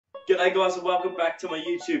G'day guys and welcome back to my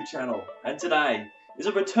YouTube channel. And today is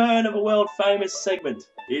a return of a world famous segment.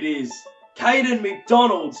 It is Caden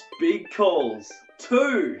MacDonald's Big Calls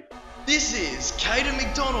 2. This is Caden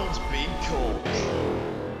MacDonald's Big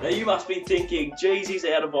Calls. Now you must be thinking, geez, he's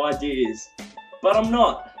out of ideas. But I'm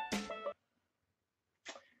not.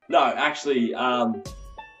 No, actually, I'm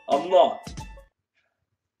not.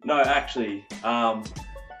 No, actually, now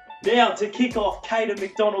to kick off Caden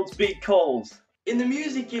MacDonald's Big Calls. In the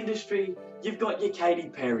music industry, you've got your Katy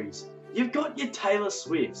Perrys, you've got your Taylor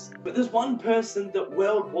Swifts, but there's one person that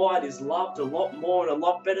worldwide is loved a lot more and a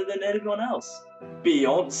lot better than anyone else.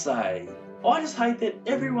 Beyonce. I just hate that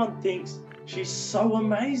everyone thinks she's so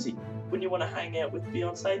amazing. When you want to hang out with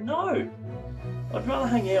Beyonce, no. I'd rather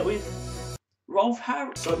hang out with Rolf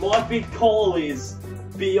Harris. So my big call is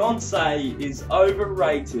Beyonce is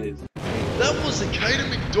overrated. That was a Caden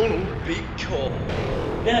MacDonald Big Call.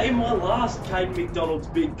 Now, in my last Caden MacDonald's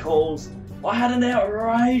Big Calls, I had an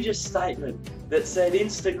outrageous statement that said,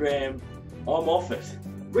 Instagram, I'm off it.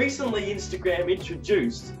 Recently, Instagram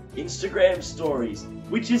introduced Instagram Stories,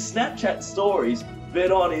 which is Snapchat Stories,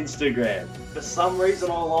 but on Instagram. For some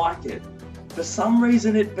reason, I like it. For some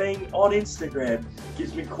reason, it being on Instagram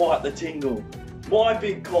gives me quite the tingle. My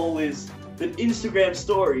big call is that Instagram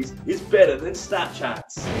Stories is better than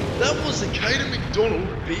Snapchats. That was a Caden MacDonald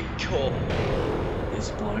Big Call. This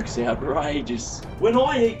bloke's outrageous. When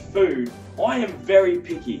I eat food, I am very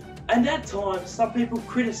picky. And at times, some people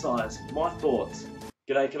criticise my thoughts.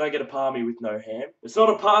 G'day, can I get a palmy with no ham? It's not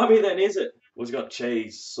a palmy then, is it? Well, it's got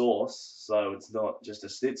cheese sauce, so it's not just a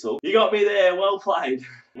schnitzel. You got me there, well played.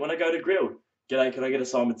 When I go to grilled, g'day, can I get a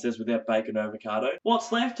Simon Says without bacon or avocado?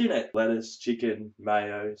 What's left in it? Lettuce, chicken,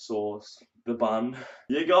 mayo, sauce, the bun.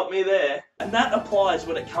 You got me there. And that applies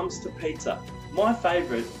when it comes to pizza. My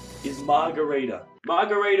favourite is margarita.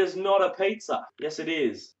 Margarita's not a pizza. Yes, it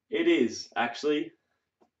is. It is, actually.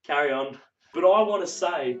 Carry on. But I want to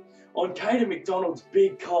say, on Caden MacDonald's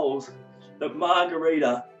Big Calls, that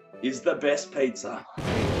margarita is the best pizza.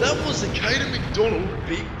 That was a Caden MacDonald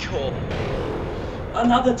Big Call.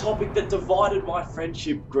 Another topic that divided my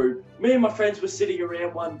friendship group. Me and my friends were sitting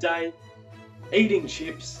around one day, eating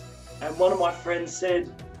chips, and one of my friends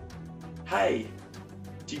said, hey,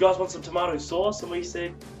 do you guys want some tomato sauce? And we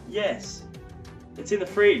said, yes. It's in the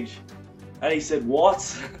fridge. And he said,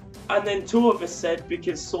 what? And then two of us said,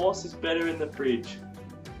 because sauce is better in the fridge.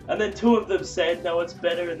 And then two of them said, no, it's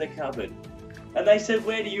better in the cupboard. And they said,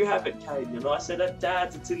 where do you have it, Caden? And I said, at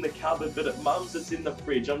Dad's it's in the cupboard, but at Mum's it's in the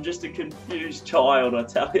fridge. I'm just a confused child, I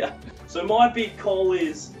tell you. So my big call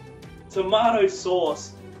is, tomato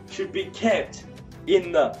sauce should be kept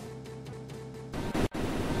in the